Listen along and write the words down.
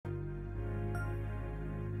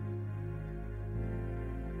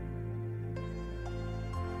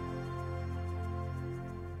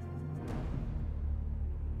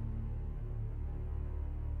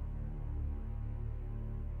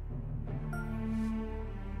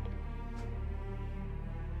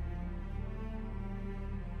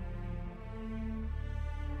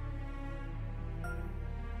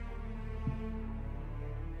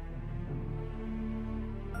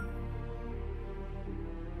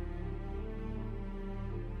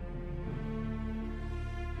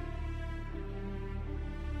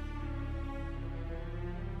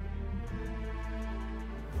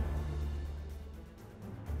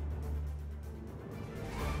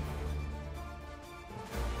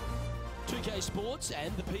UK Sports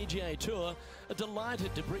and the PGA Tour are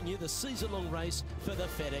delighted to bring you the season-long race for the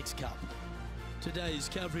FedEx Cup. Today's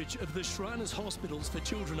coverage of the Shriners Hospitals for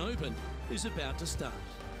Children Open is about to start.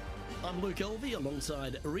 I'm Luke Elvey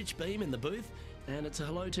alongside Rich Beam in the booth, and it's a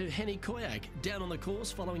hello to Henny Koyak down on the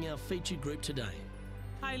course following our featured group today.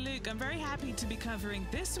 Hi Luke, I'm very happy to be covering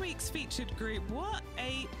this week's featured group. What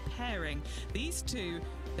a pairing. These two,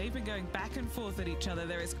 they've been going back and forth at each other.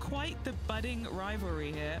 There is quite the budding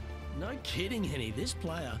rivalry here. No kidding, Henny. This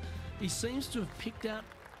player, he seems to have picked out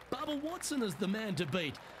Bubba Watson as the man to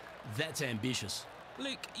beat. That's ambitious.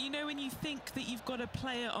 Luke, you know when you think that you've got a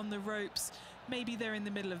player on the ropes, maybe they're in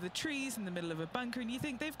the middle of the trees, in the middle of a bunker, and you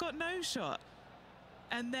think they've got no shot.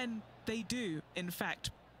 And then they do, in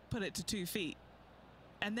fact, put it to 2 feet.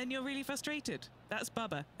 And then you're really frustrated. That's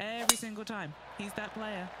Bubba every single time. He's that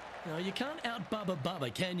player. No, you can't out-Bubba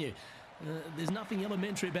Bubba, can you? There's nothing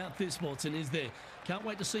elementary about this, Watson, is there? Can't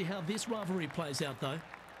wait to see how this rivalry plays out, though.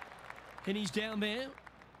 And he's down there.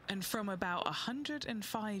 And from about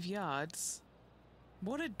 105 yards,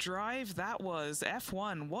 what a drive that was.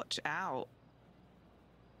 F1, watch out.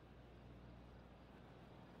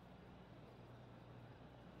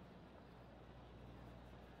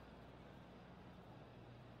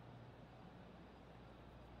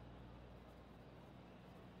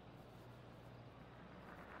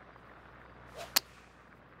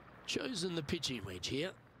 Chosen the pitching wedge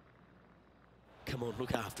here. Come on,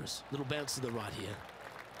 look after us. Little bounce to the right here.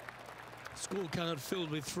 Scorecard filled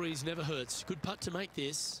with threes never hurts. Good putt to make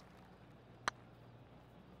this.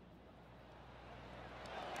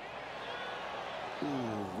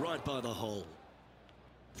 Ooh, right by the hole.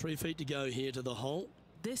 3 feet to go here to the hole.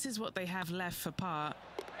 This is what they have left for par.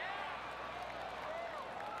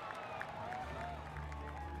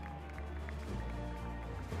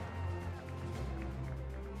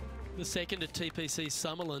 The second at TPC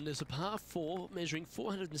Summerland is a par 4 measuring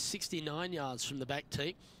 469 yards from the back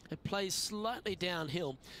tee. It plays slightly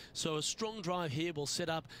downhill, so a strong drive here will set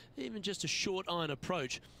up even just a short iron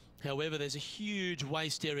approach. However, there's a huge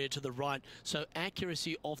waste area to the right, so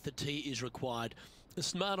accuracy off the tee is required. The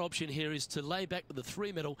smart option here is to lay back with the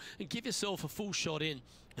 3-metal and give yourself a full shot in,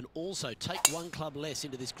 and also take 1 club less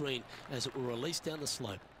into this green as it will release down the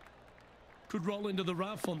slope. Could roll into the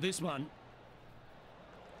rough on this one.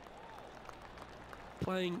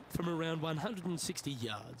 Playing from around 160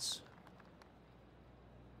 yards.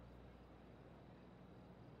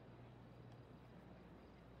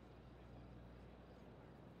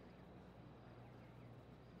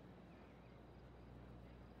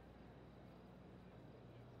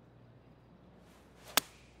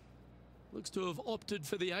 Looks to have opted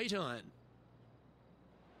for the 8-iron.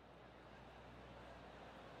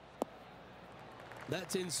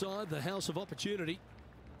 That's inside the house of opportunity.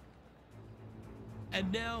 And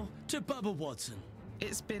now to Bubba Watson.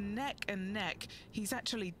 It's been neck and neck. He's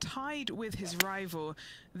actually tied with his rival.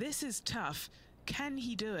 This is tough. Can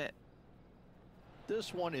he do it?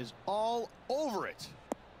 This one is all over it.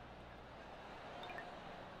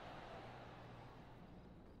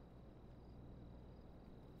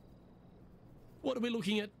 What are we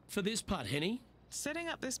looking at for this putt, Henny? Setting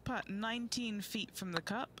up this putt 19 feet from the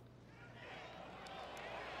cup.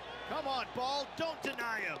 Come on, ball, don't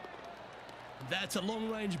deny him. That's a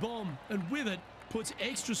long-range bomb, and with it, puts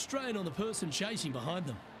extra strain on the person chasing behind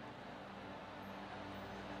them.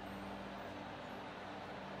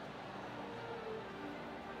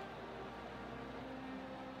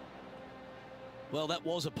 Well, that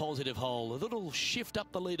was a positive hole. A little shift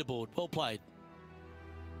up the leaderboard. Well played.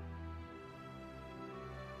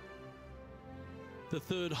 The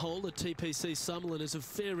third hole at TPC Summerland is a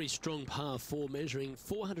very strong par 4 measuring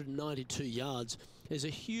 492 yards. There's a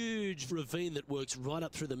huge ravine that works right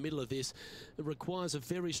up through the middle of this. It requires a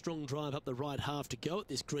very strong drive up the right half to go at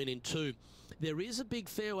this green in 2. There is a big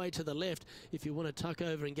fairway to the left if you want to tuck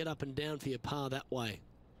over and get up and down for your par that way.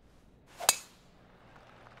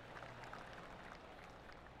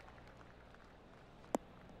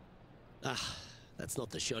 That's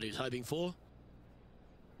not the shot he was hoping for.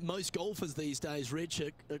 Most golfers these days, Rich,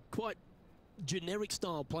 are quite generic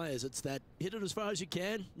style players. It's that hit it as far as you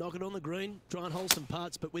can, knock it on the green, try and hold some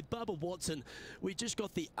putts. But with Bubba Watson, we just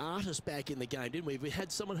got the artist back in the game, didn't we? We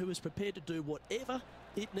had someone who was prepared to do whatever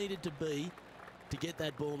it needed to be to get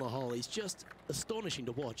that ball in the hole. He's just astonishing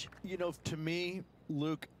to watch. You know, to me,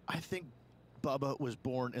 Luke, I think Bubba was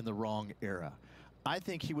born in the wrong era. I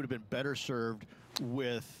think he would have been better served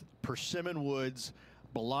with persimmon woods,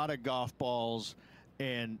 balata golf balls,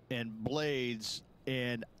 and blades,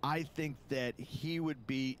 and I think that he would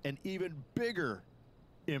be an even bigger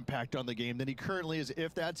impact on the game than he currently is,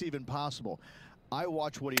 if that's even possible. I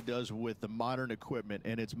watch what he does with the modern equipment,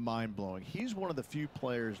 and it's mind-blowing. He's one of the few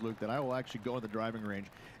players, Luke, that I will actually go in the driving range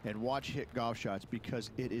and watch hit golf shots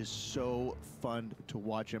because it is so fun to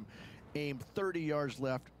watch him aim 30 yards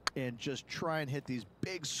left and just try and hit these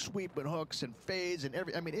big sweeping hooks and fades and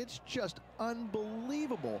I mean, it's just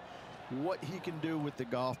unbelievable what he can do with the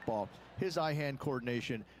golf ball. His eye-hand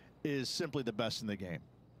coordination is simply the best in the game.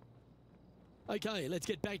 Okay, let's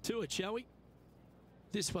get back to it, shall we?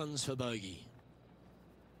 This one's for bogey.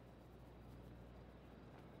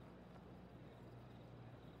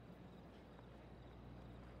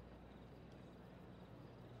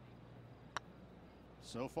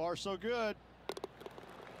 So far, so good.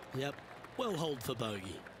 Yep, well hold for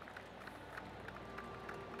bogey.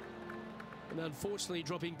 And unfortunately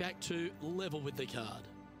dropping back to level with the card.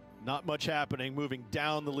 Not much happening. Moving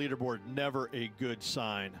down the leaderboard, never a good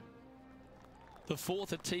sign. The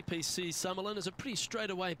fourth at TPC Summerlin is a pretty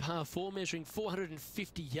straightaway par 4, measuring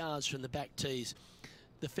 450 yards from the back tees.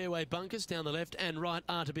 The fairway bunkers down the left and right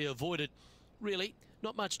are to be avoided. Really,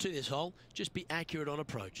 not much to this hole, just be accurate on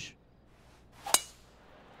approach.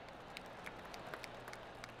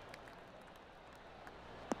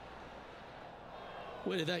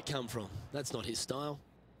 Where did that come from? That's not his style.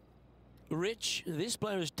 Rich, this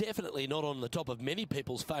player is definitely not on the top of many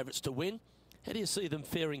people's favourites to win. How do you see them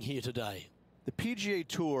faring here today? The PGA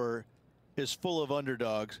Tour is full of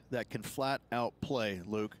underdogs that can flat out play,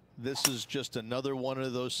 Luke. This is just another one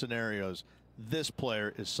of those scenarios. This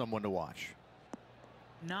player is someone to watch.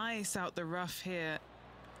 Nice out the rough here.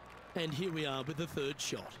 And here we are with the third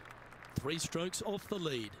shot. 3 strokes off the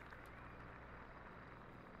lead.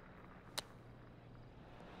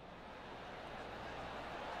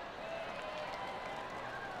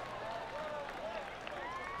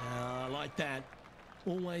 Like that.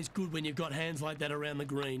 Always good when you've got hands like that around the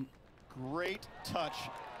green. Great touch.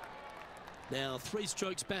 Now 3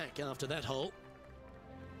 strokes back after that hole.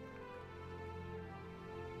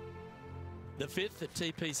 The fifth at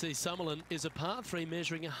TPC Summerlin is a par 3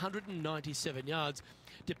 measuring 197 yards.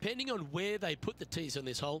 Depending on where they put the tees on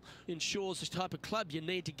this hole ensures the type of club you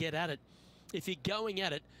need to get at it. If you're going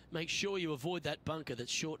at it, make sure you avoid that bunker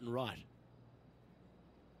that's short and right.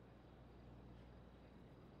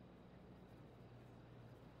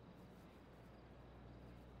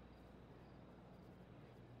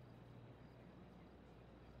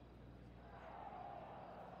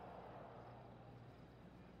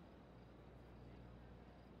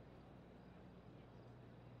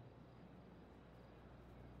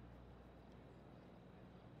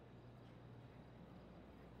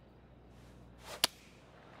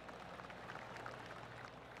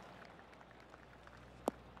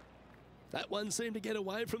 That one seemed to get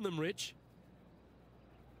away from them, Rich.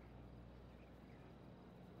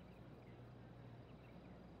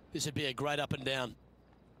 This would be a great up and down.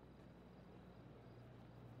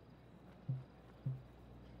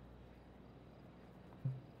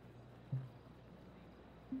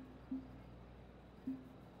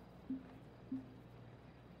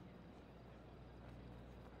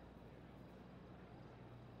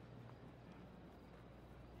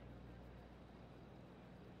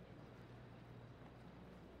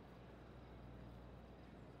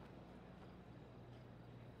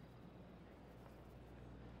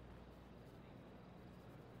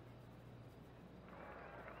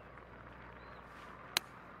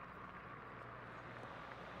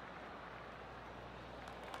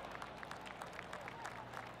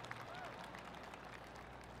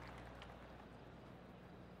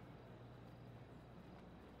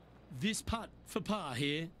 This putt for par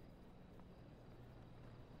here.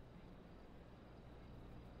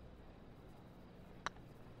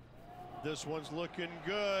 This one's looking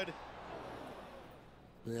good.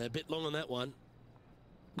 A bit long on that one.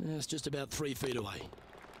 It's just about 3 feet away.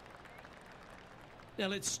 Now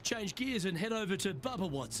let's change gears and head over to Bubba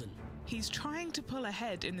Watson. He's trying to pull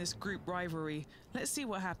ahead in this group rivalry. Let's see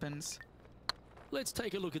what happens. Let's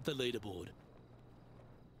take a look at the leaderboard.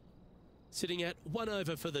 Sitting at 1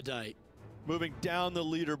 over for the day. Moving down the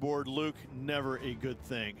leaderboard, Luke, never a good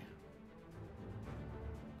thing.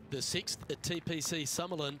 The sixth at TPC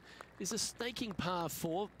Summerlin is a snaking par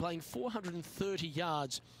 4, playing 430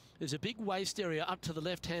 yards. There's a big waste area up to the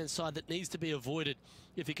left-hand side that needs to be avoided.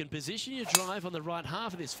 If you can position your drive on the right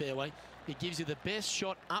half of this fairway, it gives you the best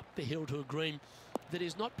shot up the hill to a green that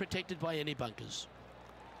is not protected by any bunkers.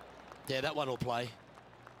 Yeah, that one will play.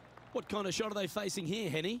 What kind of shot are they facing here,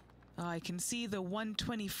 Henny? I can see the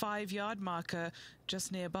 125-yard marker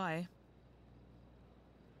just nearby.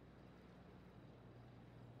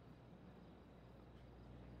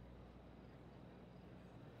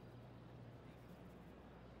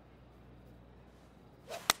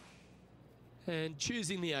 And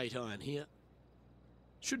choosing the 8-iron here.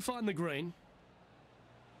 Should find the green.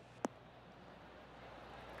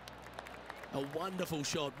 A wonderful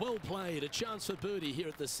shot, well played, a chance for birdie here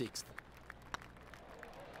at the 6th.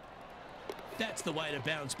 That's the way to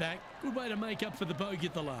bounce back. Good way to make up for the bogey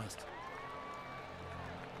at the last.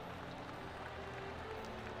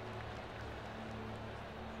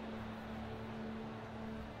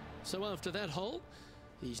 So after that hole,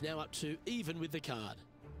 he's now up to even with the card.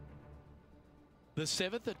 The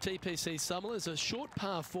 7th at TPC Summerlin is a short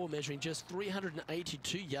par 4 measuring just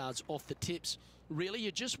 382 yards off the tips. Really,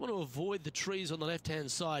 you just want to avoid the trees on the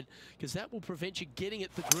left-hand side because that will prevent you getting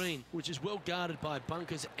at the green, which is well guarded by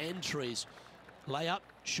bunkers and trees. Lay up,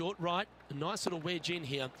 short right, a nice little wedge in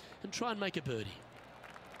here, and try and make a birdie.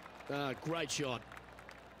 Great shot.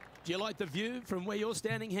 Do you like the view from where you're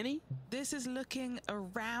standing, Henny? This is looking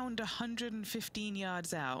around 115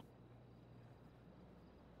 yards out.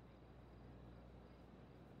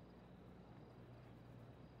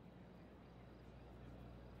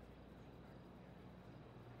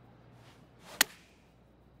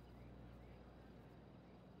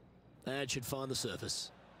 That should find the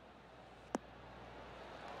surface.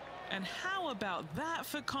 And how about that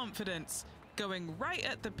for confidence? Going right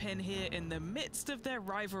at the pin here in the midst of their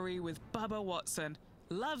rivalry with Bubba Watson.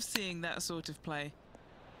 Love seeing that sort of play.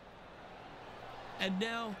 And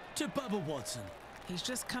now to Bubba Watson. He's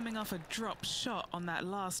just coming off a drop shot on that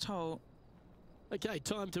last hole. Okay,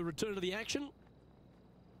 time to return to the action.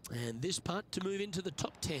 And this putt to move into the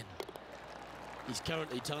top 10. He's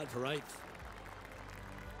currently tied for 8th.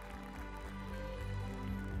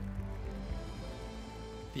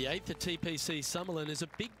 The 8th at TPC Summerlin is a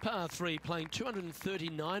big par 3 playing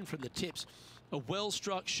 239 from the tips. A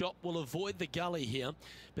well-struck shot will avoid the gully here,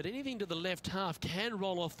 but anything to the left half can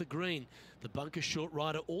roll off the green. The bunker short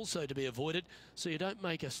rider also to be avoided, so you don't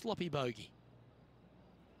make a sloppy bogey.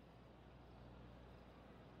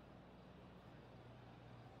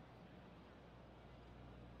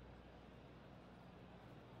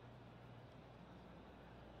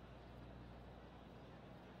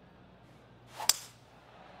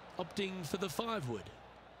 Opting for the 5-wood.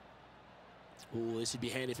 Oh, this would be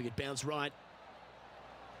handy if it could bounce right.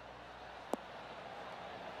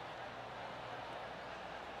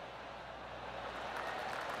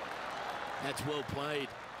 That's well played.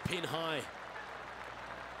 Pin high.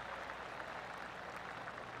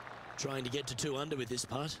 Trying to get to 2 under with this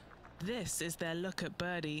putt. This is their look at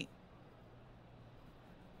birdie.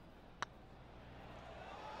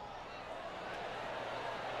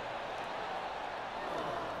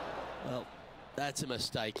 Well, that's a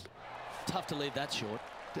mistake. Tough to leave that short.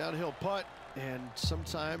 Downhill putt, and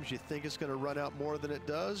sometimes you think it's going to run out more than it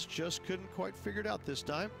does. Just couldn't quite figure it out this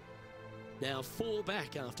time. Now 4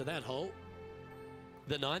 back after that hole.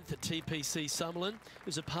 The 9th at TPC Summerlin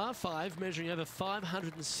is a par 5 measuring over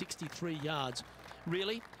 563 yards.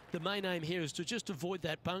 Really, the main aim here is to just avoid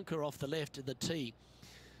that bunker off the left of the tee.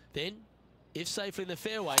 Then, if safely in the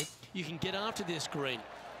fairway, you can get after this green.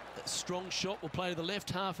 A strong shot will play to the left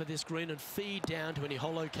half of this green and feed down to any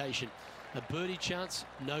hole location. A birdie chance,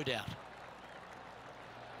 no doubt.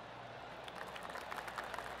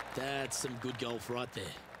 That's some good golf right there.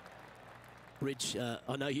 Rich,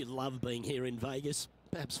 I know you love being here in Vegas,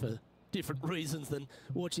 perhaps for different reasons than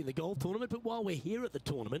watching the golf tournament, but while we're here at the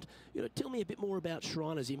tournament, tell me a bit more about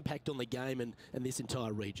Shriners' impact on the game and this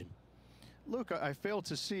entire region. Luke, I fail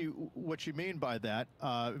to see what you mean by that.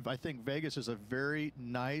 I think Vegas is a very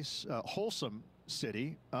nice, wholesome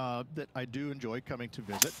city that I do enjoy coming to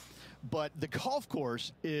visit. But the golf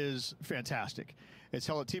course is fantastic. It's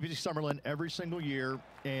held at TPC Summerlin every single year,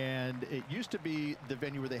 and it used to be the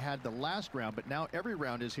venue where they had the last round, but now every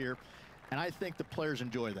round is here. And I think the players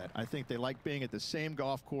enjoy that. I think they like being at the same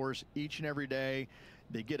golf course each and every day.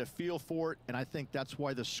 They get a feel for it, and I think that's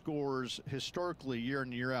why the scores historically year in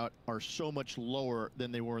and year out are so much lower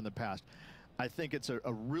than they were in the past. I think it's a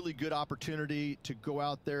really good opportunity to go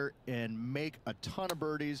out there and make a ton of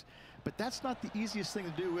birdies, but that's not the easiest thing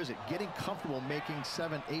to do, is it? Getting comfortable making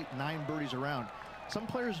 7, 8, 9 birdies around. Some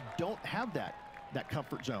players don't have that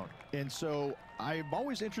comfort zone, and so I'm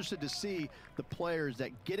always interested to see the players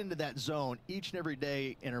that get into that zone each and every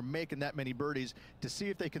day and are making that many birdies to see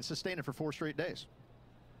if they can sustain it for 4 straight days.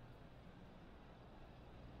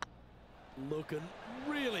 Looking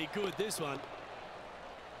really good, this one.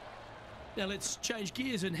 Now let's change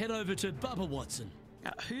gears and head over to Bubba Watson.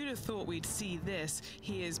 Who'd have thought we'd see this?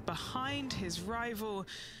 He is behind his rival.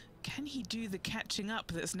 Can he do the catching up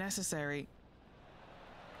that's necessary?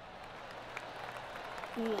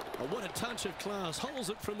 Oh, what a touch of class. Holes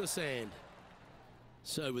it from the sand.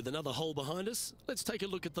 So with another hole behind us, let's take a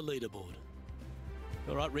look at the leaderboard.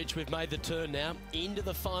 All right, Rich, we've made the turn now into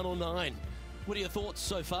the final 9. What are your thoughts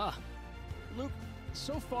so far? Luke,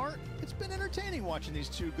 so far, it's been entertaining watching these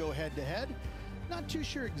two go head-to-head. Not too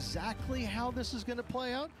sure exactly how this is going to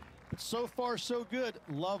play out, but so far, so good.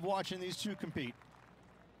 Love watching these two compete.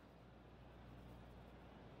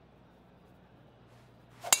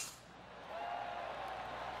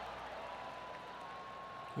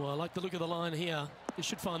 Well, I like the look of the line here. It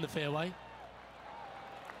should find the fairway.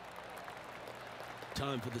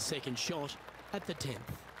 Time for the second shot at the 10th.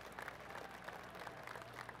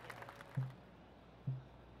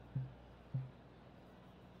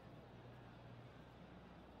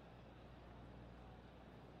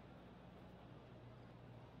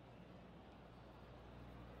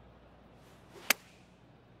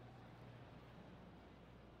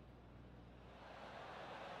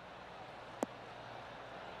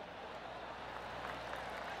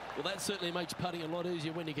 Well, that certainly makes putting a lot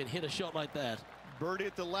easier when you can hit a shot like that. Birdie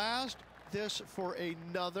at the last. This for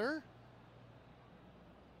another.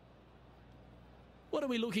 What are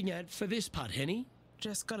we looking at for this putt, Henny?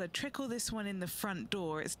 Just got to trickle this one in the front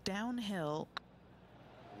door. It's downhill.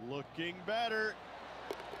 Looking better.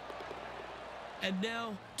 And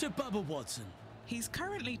now to Bubba Watson. He's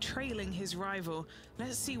currently trailing his rival.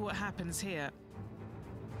 Let's see what happens here.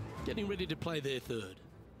 Getting ready to play their third.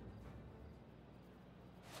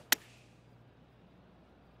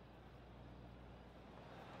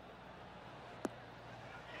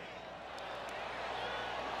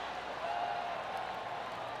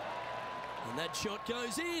 And that shot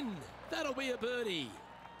goes in. That'll be a birdie.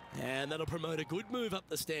 And that'll promote a good move up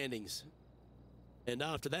the standings. And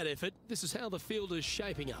after that effort, this is how the field is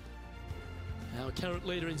shaping up. Our current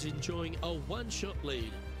leader is enjoying a one-shot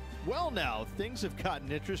lead. Well, now, things have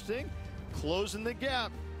gotten interesting. Closing the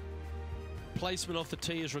gap. Placement off the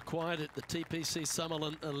tee is required at the TPC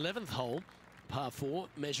Summerlin 11th hole, par 4,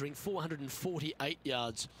 measuring 448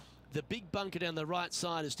 yards. The big bunker down the right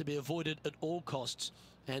side is to be avoided at all costs.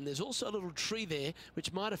 And there's also a little tree there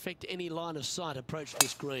which might affect any line of sight approach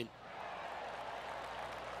this green.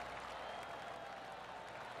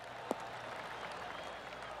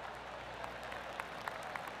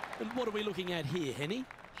 And what are we looking at here, Henny?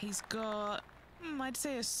 He's got, I'd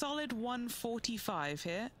say, a solid 145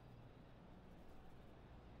 here.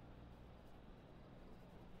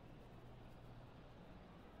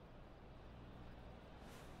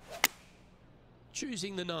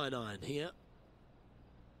 Choosing the 9-iron here.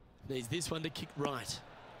 Needs this one to kick right.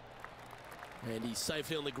 And he's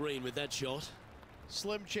safely on the green with that shot.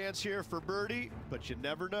 Slim chance here for birdie, but you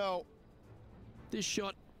never know. This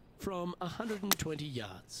shot from 120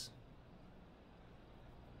 yards.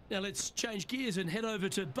 Now let's change gears and head over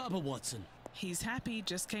to Bubba Watson. He's happy,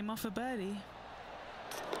 just came off a birdie.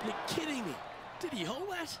 You're kidding me. Did he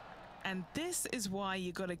hold that? And this is why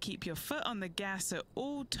you got to keep your foot on the gas at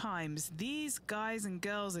all times. These guys and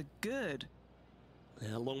girls are good.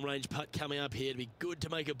 Now, long-range putt coming up here. It'd be good to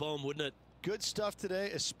make a bomb, wouldn't it? Good stuff today,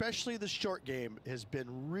 especially the short game has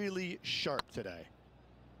been really sharp today.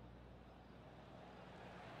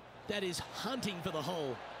 That is hunting for the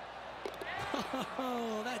hole.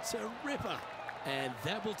 Oh, that's a ripper. And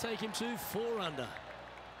that will take him to 4 under.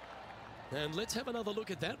 And let's have another look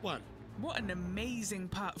at that one. What an amazing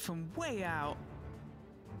putt from way out.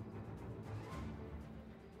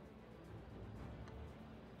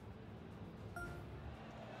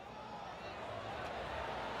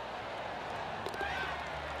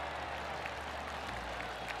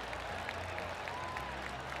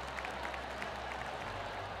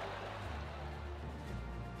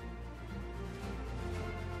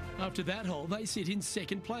 After that hole, they sit in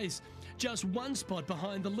second place, just one spot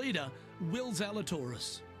behind the leader, Will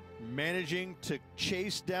Zalatoris. Managing to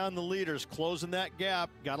chase down the leaders, closing that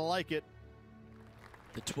gap. Gotta like it.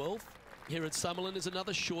 The 12th here at Summerlin is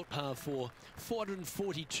another short par 4,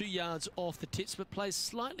 442 yards off the tips, but plays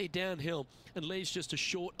slightly downhill and leaves just a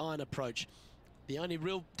short iron approach. The only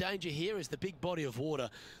real danger here is the big body of water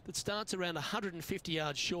that starts around 150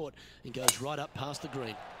 yards short and goes right up past the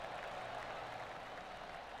green.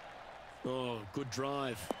 Oh, good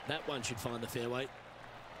drive. That one should find the fairway.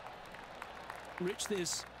 Rich,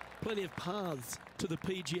 there's plenty of paths to the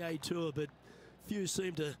PGA Tour, but few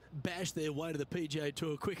seem to bash their way to the PGA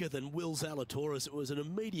Tour quicker than Will Zalatoris. It was an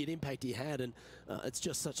immediate impact he had, and it's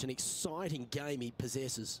just such an exciting game he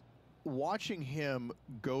possesses. Watching him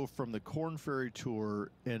go from the Korn Ferry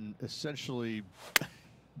Tour and essentially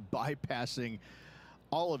bypassing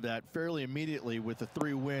all of that fairly immediately with the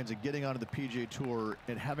 3 wins and getting onto the PGA Tour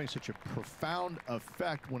and having such a profound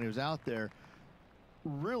effect when he was out there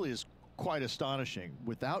really is quite astonishing.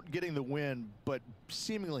 Without getting the win, but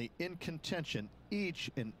seemingly in contention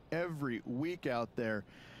each and every week out there,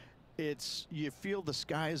 you feel the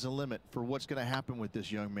sky is the limit for what's going to happen with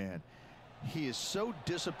this young man. He is so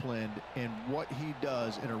disciplined in what he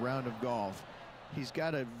does in a round of golf. He's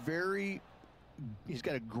got a great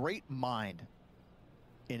mind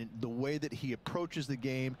in the way that he approaches the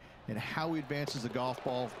game and how he advances the golf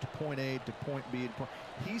ball to point A to point B.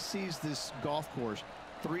 He sees this golf course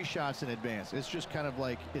 3 shots in advance. It's just kind of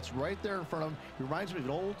like it's right there in front of him. He reminds me of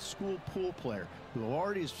an old school pool player who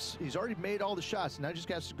he's already made all the shots. Now just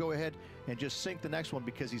has to go ahead and just sink the next one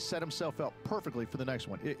because he set himself up perfectly for the next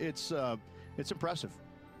one. It's impressive.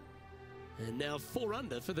 And now 4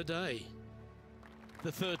 under for the day.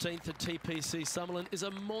 The 13th at TPC Summerlin is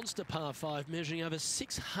a monster par 5 measuring over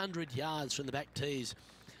 600 yards from the back tees.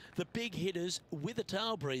 The big hitters with a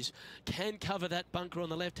tail breeze can cover that bunker on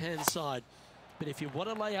the left-hand side. But if you want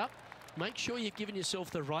to lay up, make sure you've given yourself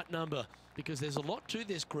the right number because there's a lot to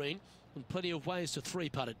this green and plenty of ways to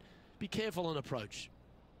 3-putt it. Be careful on approach.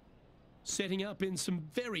 Setting up in some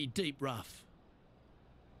very deep rough.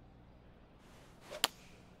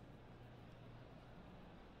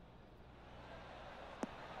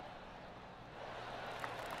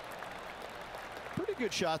 Pretty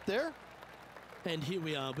good shot there. And here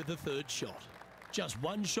we are with the 3rd shot. Just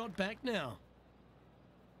 1 shot back now.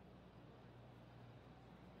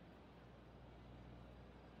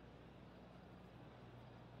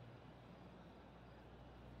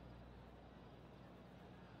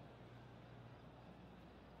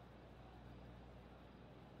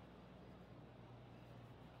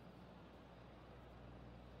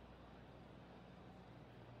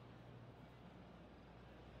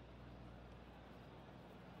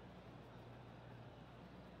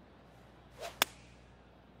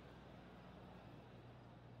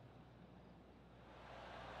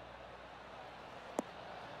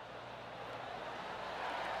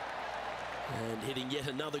 And hitting yet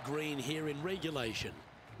another green here in regulation.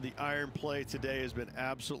 The iron play today has been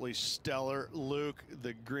absolutely stellar. Luke,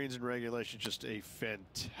 the greens in regulation, just a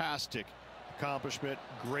fantastic accomplishment.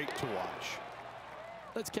 Great to watch.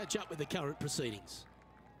 Let's catch up with the current proceedings.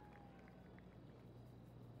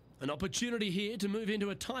 An opportunity here to move into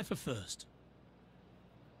a tie for first.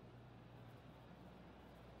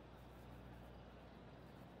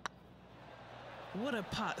 What a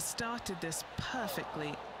putt. Started this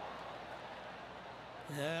perfectly.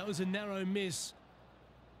 That was a narrow miss.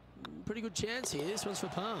 Pretty good chance here. This one's for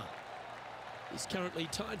par. He's currently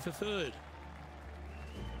tied for 3rd.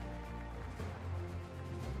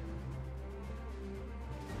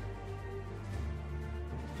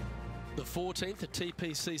 The 14th at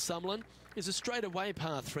TPC Summerlin is a straightaway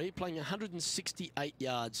par 3 playing 168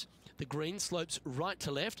 yards. The green slopes right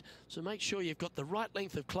to left, so make sure you've got the right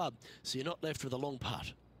length of club so you're not left with a long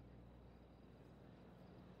putt.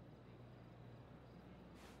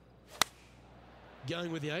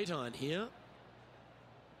 Going with the 8-iron here.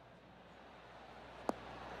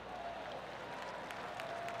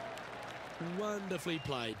 Wonderfully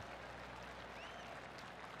played.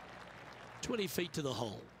 20 feet to the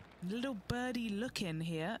hole. Little birdie look in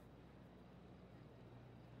here.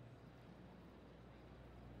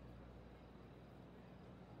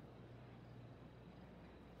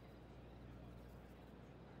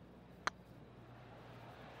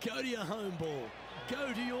 Go to your home ball.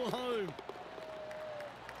 Go to your home.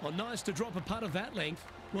 Well, nice to drop a putt of that length.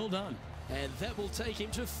 Well done. And that will take him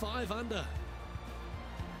to 5 under.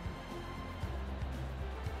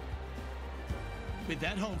 With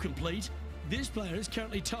that hole complete, this player is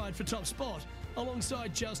currently tied for top spot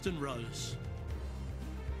alongside Justin Rose.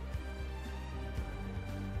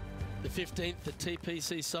 The 15th at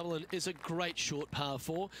TPC Sutherland is a great short par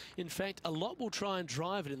 4. In fact, a lot will try and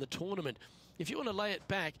drive it in the tournament. If you want to lay it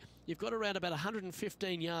back, you've got around about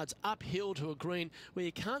 115 yards uphill to a green where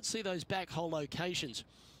you can't see those back hole locations.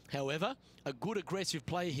 However, a good aggressive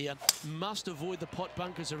play here. Must avoid the pot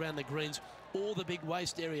bunkers around the greens or the big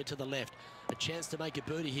waste area to the left. A chance to make a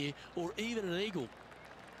birdie here or even an eagle.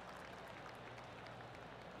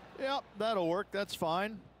 Yep, that'll work. That's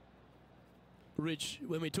fine. Rich,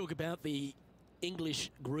 when we talk about the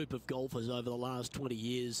English group of golfers over the last 20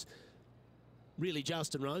 years, really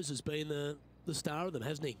Justin Rose has been the star of them,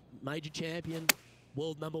 hasn't he? Major champion,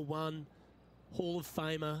 world #1, Hall of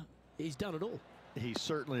Famer. He's done it all. He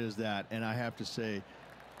certainly is that, and I have to say,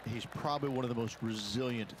 he's probably one of the most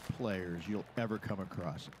resilient players you'll ever come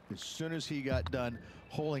across. As soon as he got done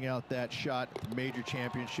holing out that shot at the major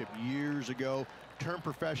championship years ago, turned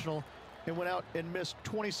professional, and went out and missed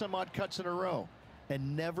 20-some-odd cuts in a row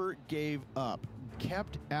and never gave up.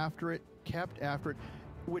 Kept after it,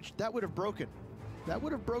 which that would have broken. That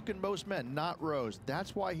would have broken most men, not Rose.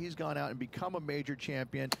 That's why he's gone out and become a major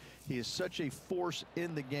champion. He is such a force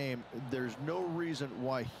in the game. There's no reason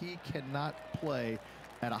why he cannot play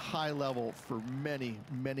at a high level for many,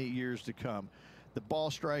 many years to come. The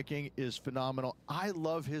ball striking is phenomenal. I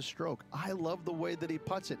love his stroke. I love the way that he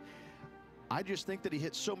putts it. I just think that he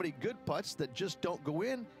hits so many good putts that just don't go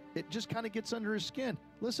in. It just kind of gets under his skin.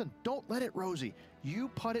 Listen, don't let it, Rosie. You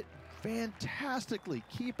putt it fantastically.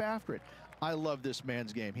 Keep after it. I love this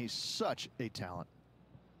man's game. He's such a talent.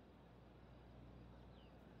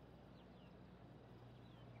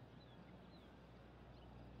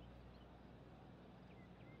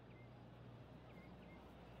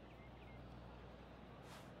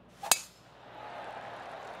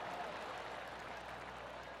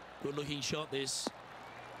 Good looking shot this.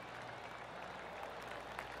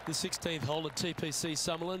 The 16th hole at TPC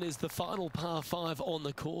Summerlin is the final par 5 on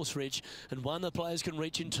the course, Rich, and one the players can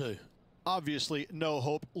reach into. Obviously, no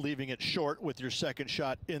hope leaving it short with your second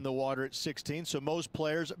shot in the water at 16. So most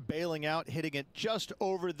players bailing out, hitting it just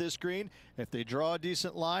over this green. If they draw a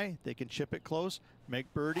decent lie, they can chip it close,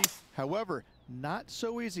 make birdie. However, not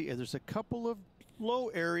so easy. There's a couple of low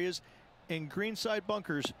areas and greenside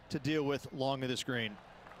bunkers to deal with along this green.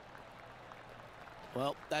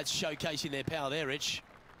 Well, that's showcasing their power there, Rich.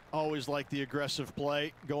 Always like the aggressive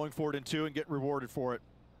play, going for it in 2 and getting rewarded for it.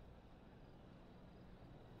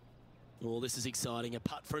 Oh, this is exciting. A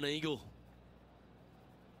putt for an eagle.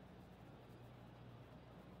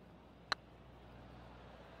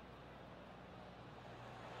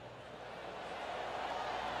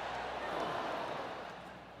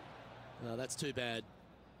 Oh, that's too bad.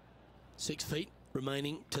 6 feet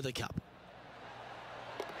remaining to the cup.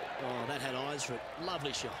 Oh, that had eyes for it.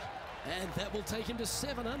 Lovely shot. And that will take him to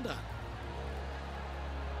 7 under.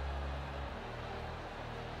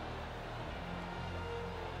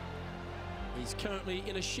 He's currently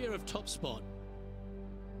in a share of top spot.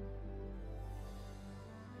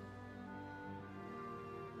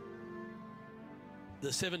 The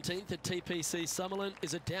 17th at TPC Summerlin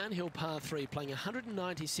is a downhill par 3 playing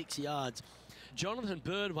 196 yards. Jonathan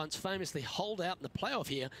Bird once famously holed out in the playoff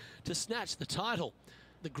here to snatch the title.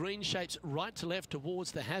 The green shapes right to left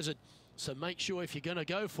towards the hazard, so make sure if you're going to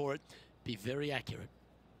go for it, be very accurate.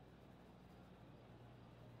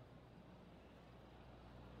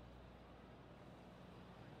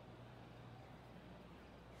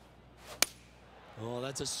 Oh,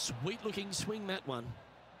 that's a sweet-looking swing, that one.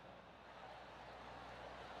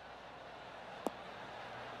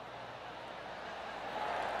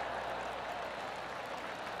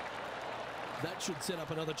 That should set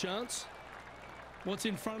up another chance. What's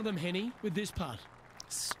in front of them, Henny, with this putt?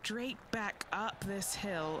 Straight back up this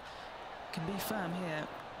hill. Can be firm here.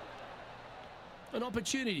 An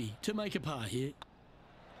opportunity to make a par here.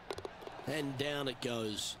 And down it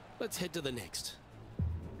goes. Let's head to the next.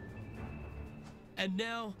 And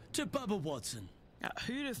now to Bubba Watson.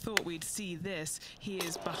 Who'd have thought we'd see this? He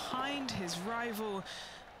is behind his rival.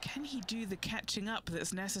 Can he do the catching up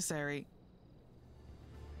that's necessary?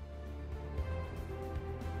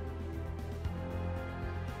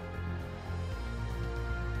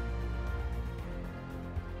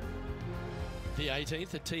 The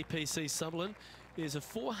 18th at TPC Summerlin is a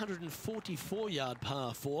 444-yard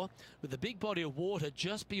par 4 with a big body of water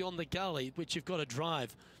just beyond the gully, which you've got to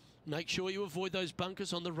drive. Make sure you avoid those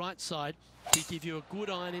bunkers on the right side to give you a good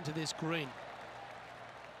iron into this green.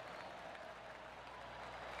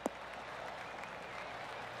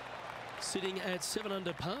 Sitting at 7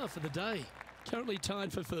 under par for the day, currently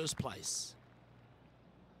tied for first place.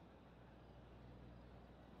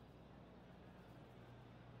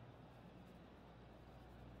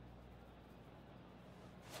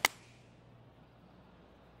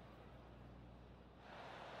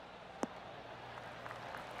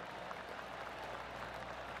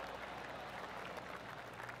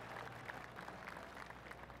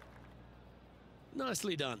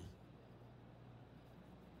 Nicely done.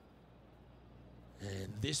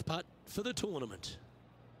 And this putt for the tournament.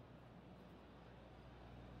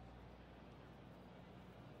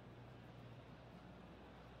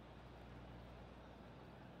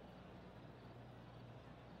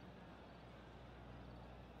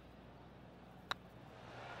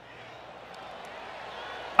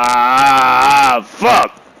 Ah,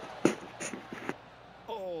 fuck!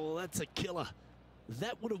 Oh, that's a killer.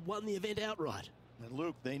 That would have won the event outright. And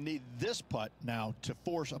Luke, they need this putt now to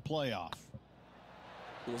force a playoff.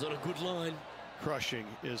 Was on a good line. Crushing,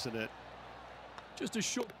 isn't it? Just a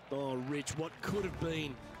short. Oh, Rich, what could have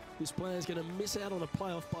been? This player's going to miss out on a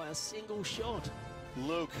playoff by a single shot.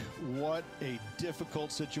 Luke, what a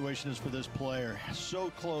difficult situation is for this player. So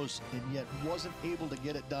close and yet wasn't able to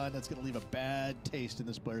get it done. That's going to leave a bad taste in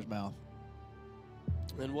this player's mouth.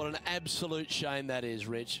 And what an absolute shame that is,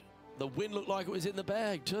 Rich. The win looked like it was in the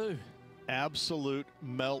bag too. Absolute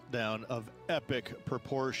meltdown of epic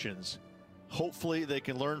proportions. Hopefully they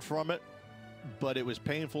can learn from it, but it was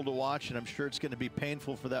painful to watch, and I'm sure it's going to be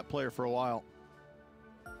painful for that player for a while.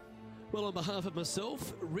 Well, on behalf of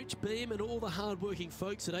myself, Rich Beam, and all the hard-working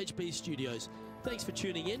folks at HB Studios, thanks for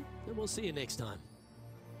tuning in, and we'll see you next time.